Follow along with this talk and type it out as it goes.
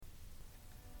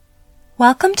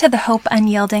Welcome to the Hope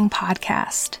Unyielding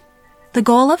podcast. The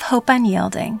goal of Hope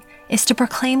Unyielding is to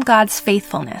proclaim God's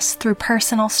faithfulness through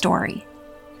personal story.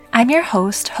 I'm your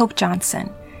host, Hope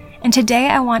Johnson, and today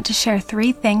I want to share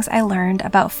 3 things I learned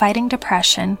about fighting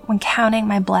depression when counting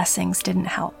my blessings didn't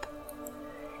help.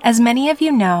 As many of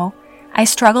you know, I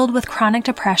struggled with chronic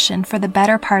depression for the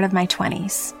better part of my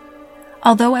 20s.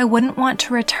 Although I wouldn't want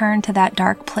to return to that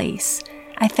dark place,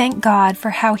 I thank God for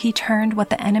how He turned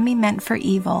what the enemy meant for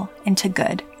evil into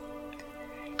good.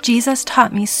 Jesus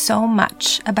taught me so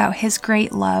much about His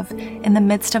great love in the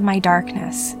midst of my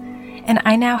darkness, and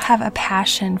I now have a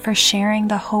passion for sharing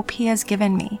the hope He has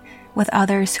given me with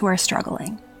others who are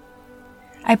struggling.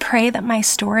 I pray that my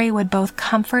story would both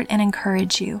comfort and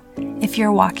encourage you if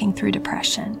you're walking through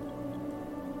depression.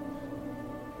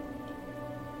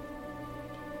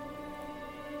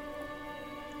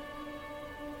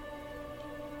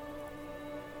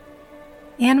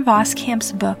 Ann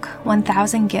Voskamp's book,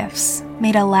 1,000 Gifts,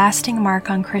 made a lasting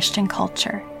mark on Christian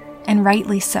culture, and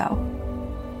rightly so.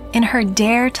 In her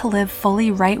Dare to Live Fully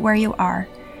Right Where You Are,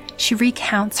 she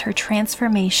recounts her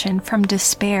transformation from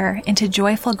despair into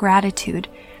joyful gratitude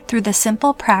through the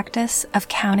simple practice of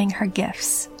counting her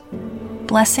gifts.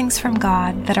 Blessings from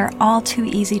God that are all too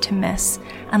easy to miss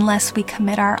unless we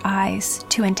commit our eyes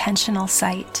to intentional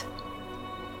sight.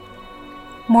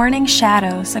 Morning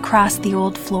shadows across the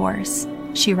old floors,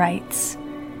 she writes,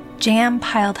 jam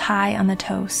piled high on the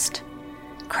toast,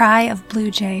 cry of blue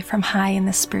jay from high in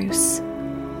the spruce.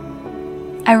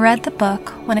 I read the book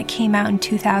when it came out in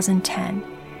 2010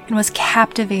 and was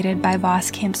captivated by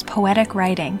Voskamp's poetic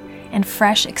writing and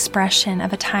fresh expression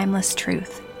of a timeless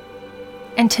truth.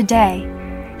 And today,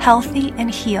 healthy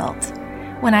and healed,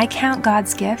 when I count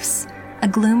God's gifts, a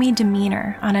gloomy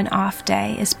demeanor on an off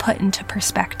day is put into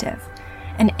perspective.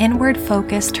 An inward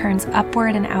focus turns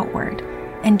upward and outward,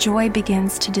 and joy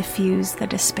begins to diffuse the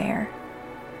despair.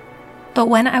 But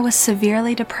when I was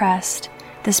severely depressed,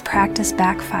 this practice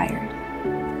backfired.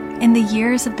 In the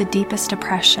years of the deepest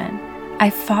depression, I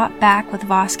fought back with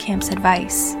Voskamp's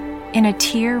advice. In a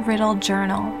tear-riddled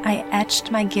journal, I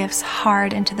etched my gifts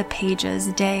hard into the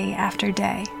pages day after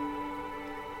day.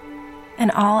 And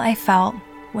all I felt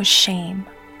was shame.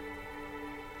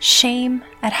 Shame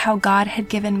at how God had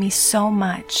given me so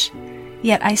much,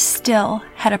 yet I still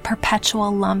had a perpetual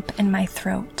lump in my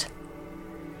throat.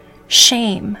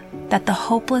 Shame that the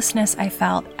hopelessness I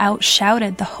felt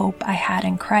outshouted the hope I had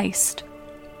in Christ.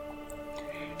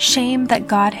 Shame that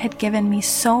God had given me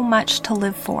so much to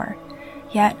live for,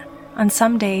 yet on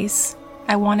some days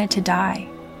I wanted to die.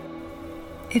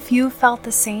 If you have felt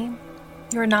the same,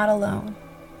 you're not alone.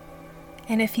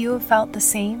 And if you have felt the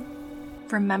same,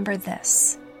 remember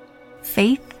this.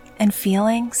 Faith and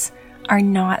feelings are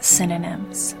not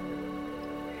synonyms.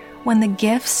 When the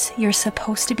gifts you're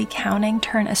supposed to be counting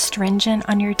turn astringent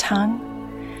on your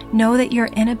tongue, know that your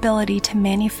inability to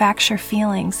manufacture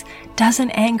feelings doesn't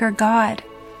anger God.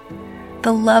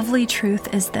 The lovely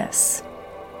truth is this.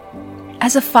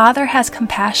 As a father has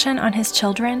compassion on his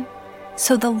children,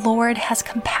 so the Lord has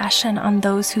compassion on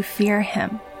those who fear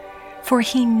Him, for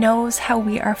He knows how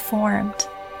we are formed.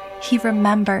 He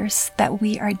remembers that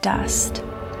we are dust.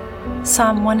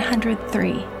 Psalm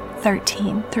 103,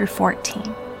 13 through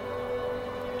 14.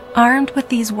 Armed with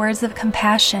these words of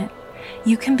compassion,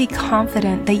 you can be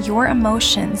confident that your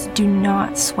emotions do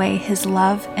not sway His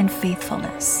love and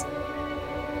faithfulness.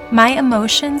 My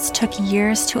emotions took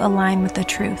years to align with the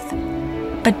truth,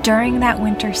 but during that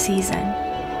winter season,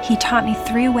 He taught me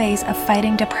 3 ways of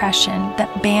fighting depression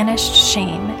that banished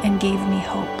shame and gave me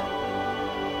hope.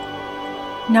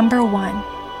 Number 1,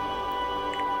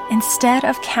 instead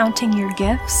of counting your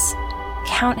gifts,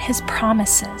 count His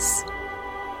promises.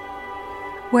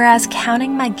 Whereas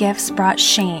counting my gifts brought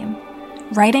shame,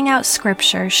 writing out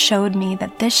scripture showed me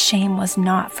that this shame was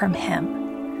not from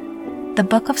Him. The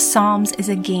book of Psalms is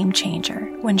a game changer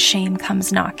when shame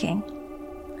comes knocking.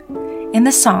 In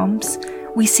the Psalms,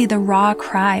 we see the raw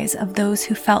cries of those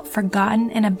who felt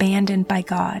forgotten and abandoned by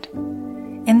God.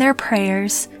 In their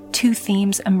prayers, 2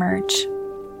 themes emerge.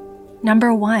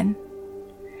 Number 1,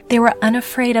 they were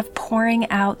unafraid of pouring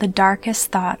out the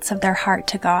darkest thoughts of their heart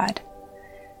to God.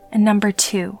 And number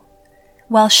 2,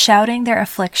 while shouting their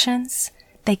afflictions,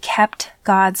 they kept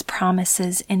God's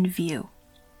promises in view.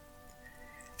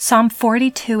 Psalm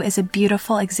 42 is a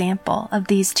beautiful example of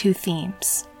these 2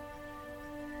 themes.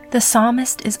 The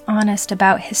psalmist is honest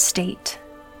about his state.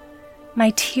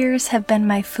 My tears have been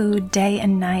my food day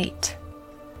and night.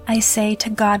 I say to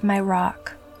God my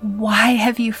rock, why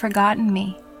have you forgotten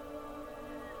me?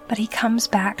 But he comes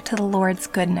back to the Lord's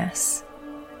goodness.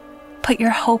 Put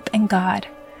your hope in God,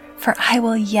 for I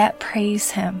will yet praise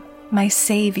Him, my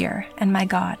Savior, and my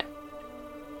God.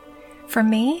 For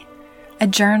me, a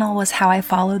journal was how I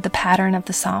followed the pattern of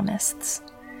the psalmists.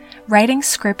 Writing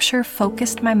scripture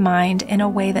focused my mind in a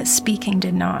way that speaking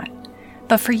did not.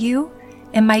 But for you,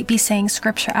 it might be saying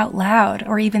scripture out loud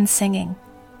or even singing.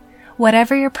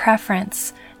 Whatever your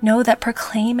preference, know that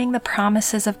proclaiming the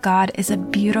promises of God is a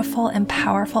beautiful and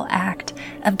powerful act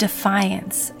of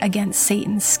defiance against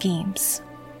Satan's schemes.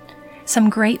 Some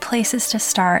great places to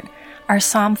start are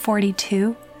Psalm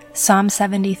 42, Psalm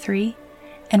 73,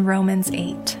 and Romans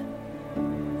 8.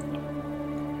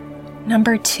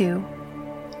 Number 2,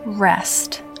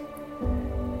 rest.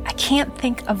 I can't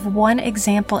think of one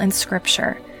example in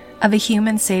Scripture of a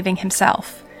human saving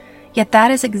himself, yet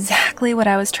that is exactly what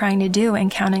I was trying to do in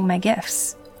counting my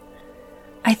gifts.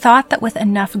 I thought that with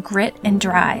enough grit and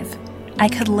drive, I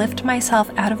could lift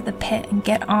myself out of the pit and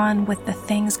get on with the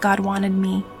things God wanted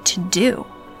me to do.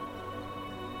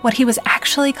 What He was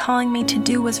actually calling me to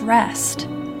do was rest.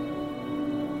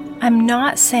 I'm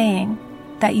not saying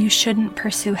that you shouldn't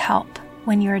pursue help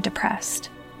when you're depressed.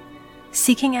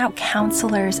 Seeking out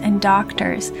counselors and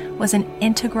doctors was an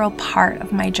integral part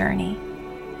of my journey.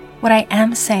 What I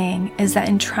am saying is that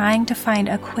in trying to find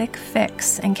a quick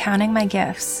fix and counting my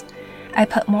gifts, I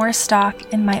put more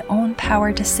stock in my own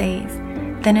power to save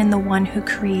than in the one who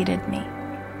created me.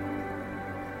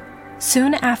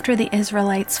 Soon after the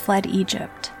Israelites fled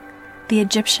Egypt, the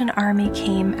Egyptian army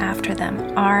came after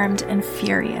them, armed and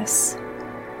furious.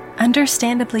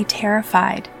 Understandably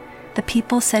terrified, the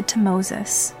people said to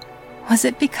Moses, "Was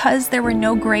it because there were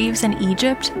no graves in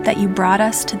Egypt that you brought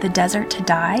us to the desert to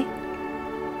die?"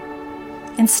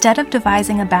 Instead of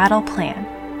devising a battle plan,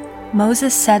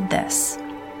 Moses said this,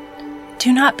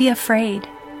 "Do not be afraid.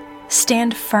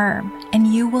 Stand firm,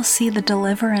 and you will see the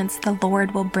deliverance the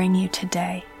Lord will bring you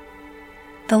today.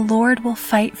 The Lord will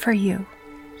fight for you.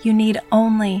 You need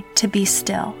only to be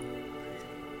still."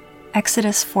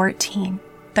 Exodus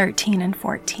 14:13 and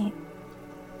 14.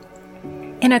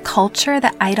 In a culture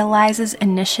that idolizes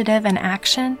initiative and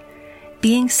action,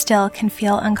 being still can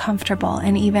feel uncomfortable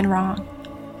and even wrong.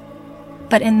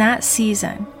 But in that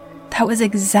season, that was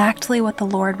exactly what the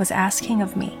Lord was asking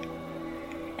of me.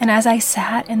 And as I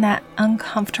sat in that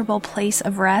uncomfortable place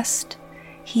of rest,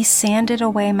 He sanded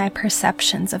away my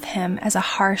perceptions of Him as a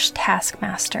harsh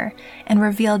taskmaster and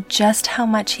revealed just how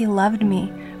much He loved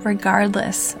me,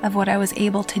 regardless of what I was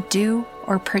able to do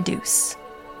or produce.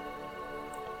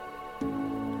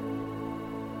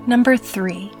 Number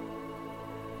 3,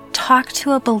 talk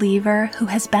to a believer who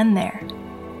has been there.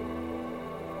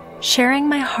 Sharing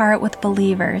my heart with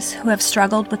believers who have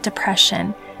struggled with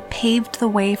depression paved the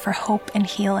way for hope and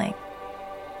healing.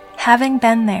 Having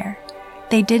been there,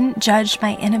 they didn't judge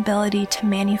my inability to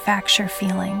manufacture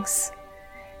feelings.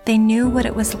 They knew what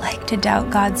it was like to doubt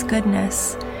God's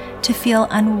goodness, to feel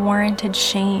unwarranted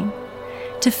shame,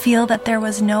 to feel that there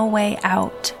was no way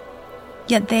out.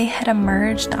 Yet they had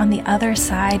emerged on the other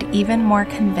side even more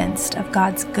convinced of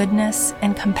God's goodness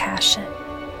and compassion.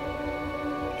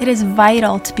 It is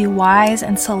vital to be wise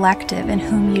and selective in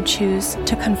whom you choose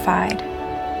to confide.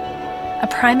 A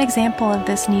prime example of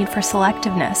this need for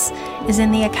selectiveness is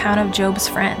in the account of Job's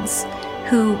friends,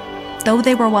 who, though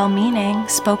they were well-meaning,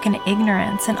 spoke in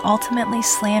ignorance and ultimately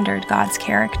slandered God's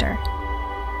character.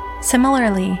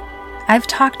 Similarly, I've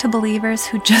talked to believers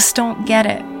who just don't get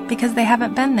it because they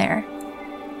haven't been there.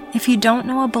 If you don't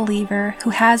know a believer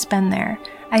who has been there,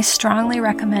 I strongly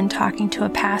recommend talking to a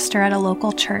pastor at a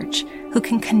local church who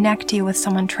can connect you with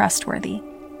someone trustworthy.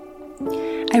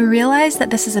 I realize that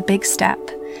this is a big step,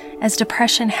 as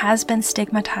depression has been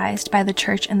stigmatized by the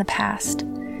church in the past.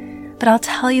 But I'll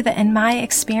tell you that in my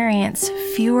experience,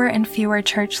 fewer and fewer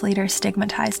church leaders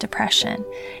stigmatize depression,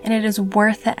 and it is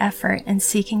worth the effort in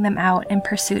seeking them out in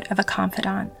pursuit of a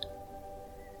confidant.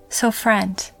 So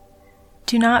friend,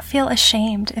 do not feel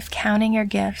ashamed if counting your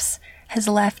gifts has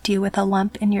left you with a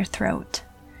lump in your throat.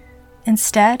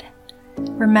 Instead,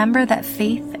 remember that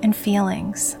faith and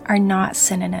feelings are not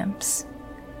synonyms.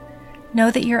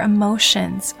 Know that your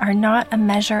emotions are not a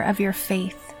measure of your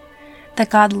faith, that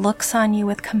God looks on you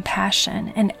with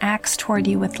compassion and acts toward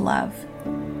you with love,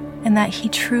 and that He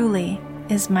truly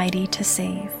is mighty to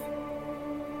save.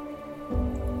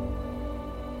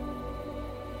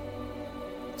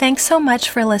 Thanks so much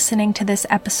for listening to this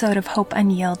episode of Hope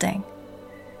Unyielding.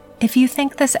 If you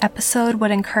think this episode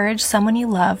would encourage someone you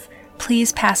love,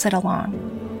 please pass it along.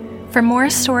 For more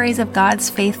stories of God's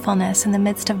faithfulness in the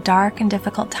midst of dark and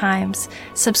difficult times,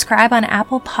 subscribe on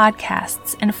Apple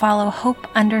Podcasts and follow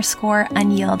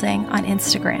Hope_Unyielding on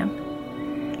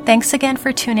Instagram. Thanks again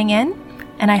for tuning in,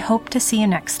 and I hope to see you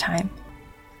next time.